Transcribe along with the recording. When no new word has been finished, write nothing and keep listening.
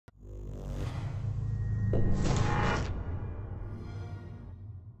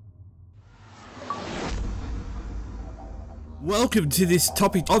Welcome to this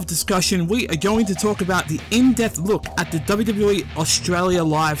topic of discussion. We are going to talk about the in-depth look at the WWE Australia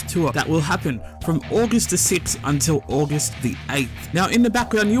Live Tour that will happen from August the 6th until August the 8th. Now, in the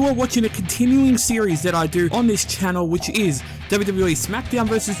background, you are watching a continuing series that I do on this channel, which is WWE SmackDown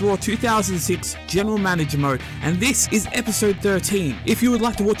vs. Raw 2006 General Manager Mode, and this is episode 13. If you would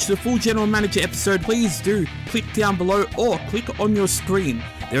like to watch the full General Manager episode, please do click down below or click on your screen.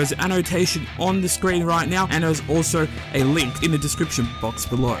 There is an annotation on the screen right now, and there's also a link in the description box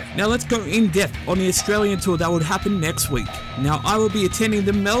below. Now let's go in depth on the Australian tour that would happen next week. Now I will be attending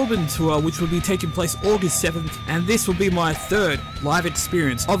the Melbourne tour, which will be taking place August 7th, and this will be my third live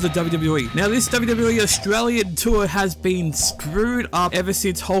experience of the WWE. Now this WWE Australian tour has been screwed up ever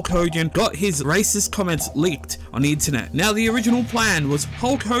since Hulk Hogan got his racist comments leaked on the internet. Now the original plan was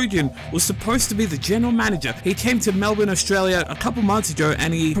Hulk Hogan was supposed to be the general manager. He came to Melbourne, Australia a couple months ago,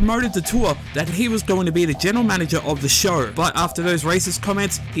 and he promoted the tour that he was going to be the general manager of the show. But after those racist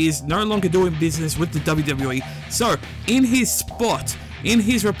comments, he is no longer doing business with the WWE. So in his spot, in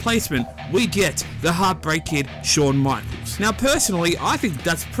his replacement, we get the Heartbreak Kid, Shawn Michaels. Now personally, I think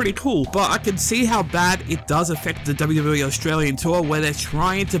that's pretty cool, but I can see how bad it does affect the WWE Australian tour, where they're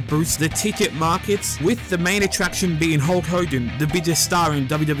trying to boost the ticket markets, with the main attraction being Hulk Hogan, the biggest star in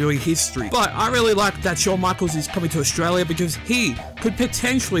WWE history. But I really like that Shawn Michaels is coming to Australia, because he could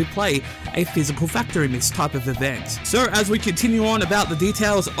potentially play a physical factor in this type of event. So as we continue on about the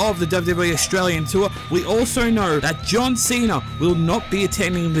details of the WWE Australian tour, we also know that John Cena will not be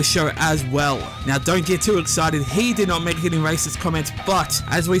attending the show as well. Now don't get too excited, he did not make any racist comments, but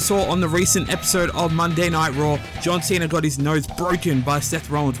as we saw on the recent episode of Monday Night Raw, John Cena got his nose broken by Seth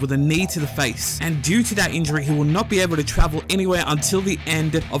Rollins with a knee to the face, and due to that injury he will not be able to travel anywhere until the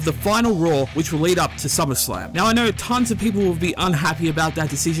end of the final Raw, which will lead up to SummerSlam. Now I know tons of people will be unhappy about that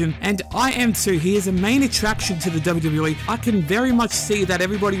decision, and I am too. He is a main attraction to the WWE. I can very much see that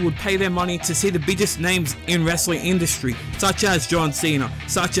everybody would pay their money to see the biggest names in wrestling industry, such as John Cena,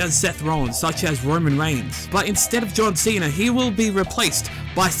 such as Seth Rollins, such as Roman Reigns. But instead of John Cena, he will be replaced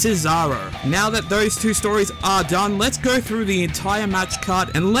by Cesaro. Now that those two stories are done, let's go through the entire match card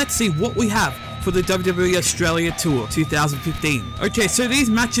and let's see what we have for the WWE Australia Tour 2015. Okay, so these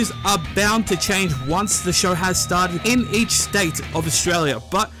matches are bound to change once the show has started in each state of Australia,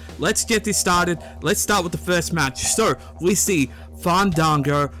 but let's get this started. Let's start with the first match. So we see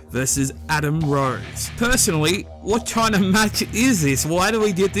Fandango versus Adam Rose. Personally, what kind of match is this? Why do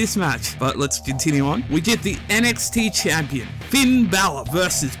we get this match? But let's continue on. We get the NXT champion Finn Balor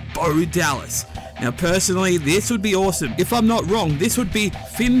versus Bo Dallas. Now personally, this would be awesome. If I'm not wrong, this would be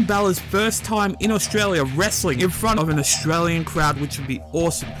Finn Balor's first time in Australia wrestling in front of an Australian crowd, which would be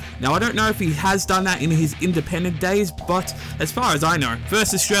awesome. Now I don't know if he has done that in his independent days, but as far as I know,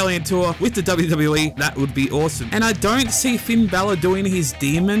 first Australian tour with the WWE, that would be awesome. And I don't see Finn Balor doing his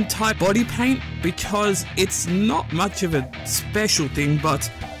demon type body paint, because it's not much of a special thing, but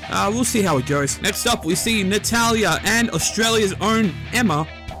we'll see how it goes. Next up, we see Natalya and Australia's own Emma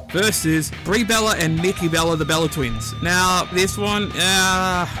versus Brie Bella and Nikki Bella, the Bella Twins. Now, this one,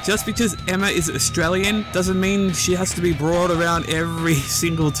 just because Emma is Australian doesn't mean she has to be brought around every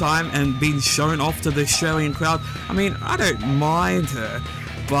single time and being shown off to the Australian crowd. I mean, I don't mind her,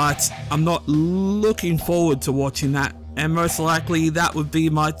 but I'm not looking forward to watching that. And most likely, that would be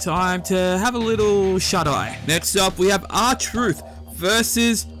my time to have a little shut-eye. Next up, we have R-Truth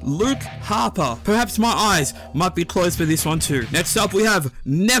versus Luke Harper. Perhaps my eyes might be closed for this one too. Next up, we have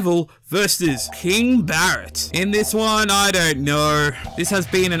Neville versus King Barrett. In this one, I don't know. This has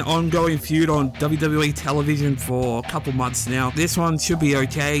been an ongoing feud on WWE television for a couple months now. This one should be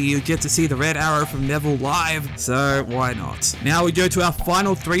okay. You get to see the red arrow from Neville live, so why not? Now we go to our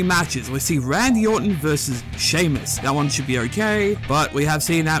final three matches. We see Randy Orton versus Sheamus. That one should be okay, but we have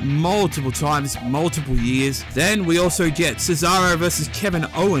seen that multiple times, multiple years. Then we also get Cesaro versus Kevin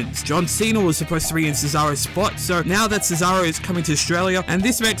Owens. John Cena was supposed to be in Cesaro's spot, so now that Cesaro is coming to Australia, and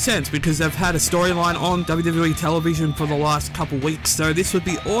this makes sense because they've had a storyline on WWE television for the last couple weeks, so this would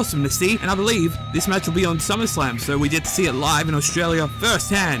be awesome to see, and I believe this match will be on SummerSlam, so we get to see it live in Australia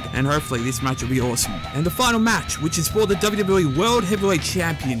firsthand, and hopefully this match will be awesome. And the final match, which is for the WWE World Heavyweight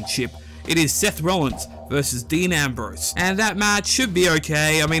Championship, it is Seth Rollins versus Dean Ambrose. And that match should be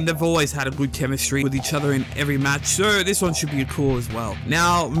okay. I mean, they've always had a good chemistry with each other in every match, so this one should be cool as well.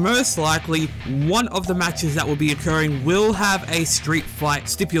 Now, most likely, one of the matches that will be occurring will have a street fight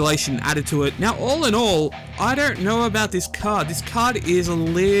stipulation added to it. Now, all in all, I don't know about this card. This card is a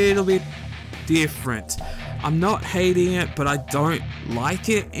little bit different. I'm not hating it, but I don't like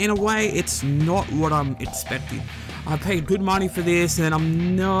it in a way. It's not what I'm expecting. I paid good money for this, and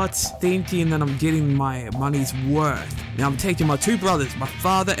I'm not thinking that I'm getting my money's worth. Now I'm taking my two brothers, my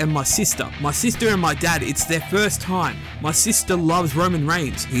father and my sister. My sister and my dad, it's their first time. My sister loves Roman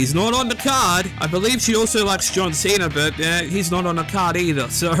Reigns. He's not on the card. I believe she also likes John Cena, but he's not on the card either.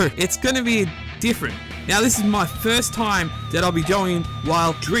 So it's gonna be different. Now this is my first time that I'll be going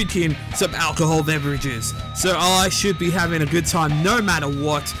while drinking some alcohol beverages. So I should be having a good time no matter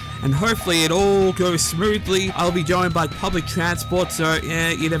what. And hopefully it all goes smoothly. I'll be going by public transport, so yeah,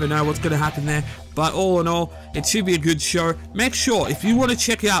 you never know what's going to happen there. But all in all, it should be a good show. Make sure, if you want to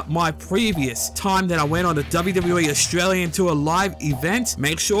check out my previous time that I went on the WWE Australian Tour live event,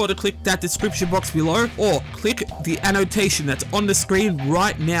 make sure to click that description box below, or click the annotation that's on the screen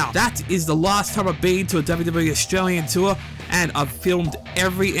right now. That is the last time I've been to a WWE Australian Tour, and I've filmed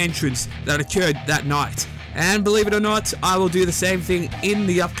every entrance that occurred that night. And believe it or not, I will do the same thing in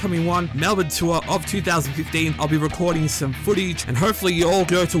the upcoming one, Melbourne Tour of 2015. I'll be recording some footage, and hopefully you all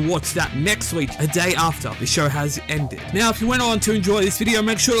go to watch that next week, a day after the show has ended. Now, if you went on to enjoy this video,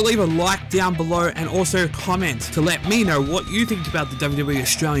 make sure to leave a like down below, and also comment to let me know what you think about the WWE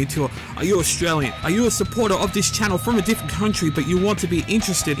Australian Tour. Are you Australian? Are you a supporter of this channel from a different country, but you want to be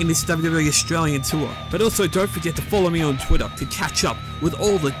interested in this WWE Australian Tour? But also, don't forget to follow me on Twitter to catch up with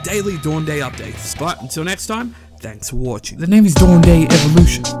all the daily Dawn Day updates. But until next time, thanks for watching. The name is Dawn Day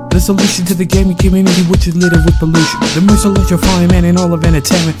Evolution, the solution to the gaming community which is littered with pollution. The most electrifying man in all of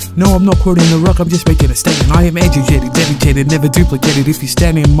entertainment. No, I'm not quoting The Rock, I'm just making a statement. I am educated, dedicated, never duplicated. If you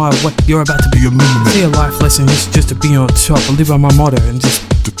stand in my way, you're about to be a minion. Say a life lesson is just to be on top. I live by my motto and just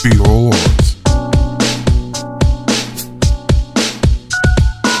to be all on.